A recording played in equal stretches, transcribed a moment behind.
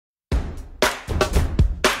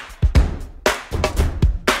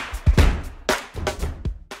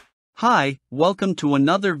Hi, welcome to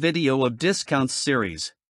another video of Discounts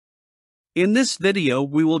series. In this video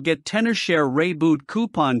we will get Tenoshare ReiBoot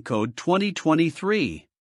coupon code 2023.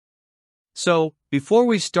 So, before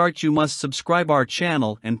we start you must subscribe our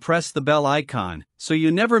channel and press the bell icon, so you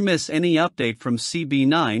never miss any update from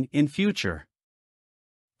CB9 in future.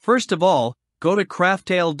 First of all, go to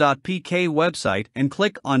craftail.pk website and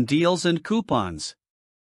click on Deals and Coupons.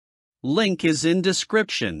 Link is in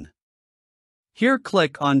description. Here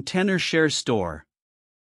click on Tenoshare Store.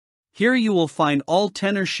 Here you will find all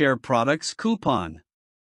Tenoshare products coupon.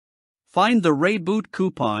 Find the ReiBoot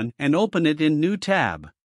coupon and open it in new tab.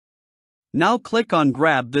 Now click on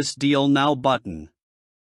Grab this deal now button.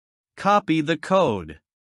 Copy the code.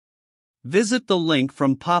 Visit the link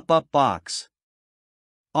from pop-up box.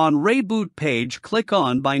 On ReiBoot page click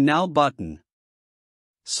on Buy Now button.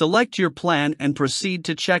 Select your plan and proceed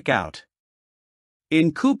to checkout.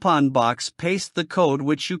 In coupon box paste the code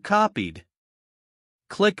which you copied.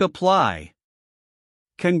 Click Apply.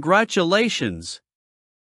 Congratulations!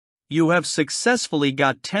 You have successfully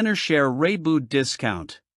got Tenoshare ReiBoot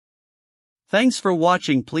discount. Thanks for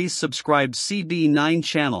watching. Please subscribe CB9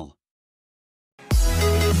 channel.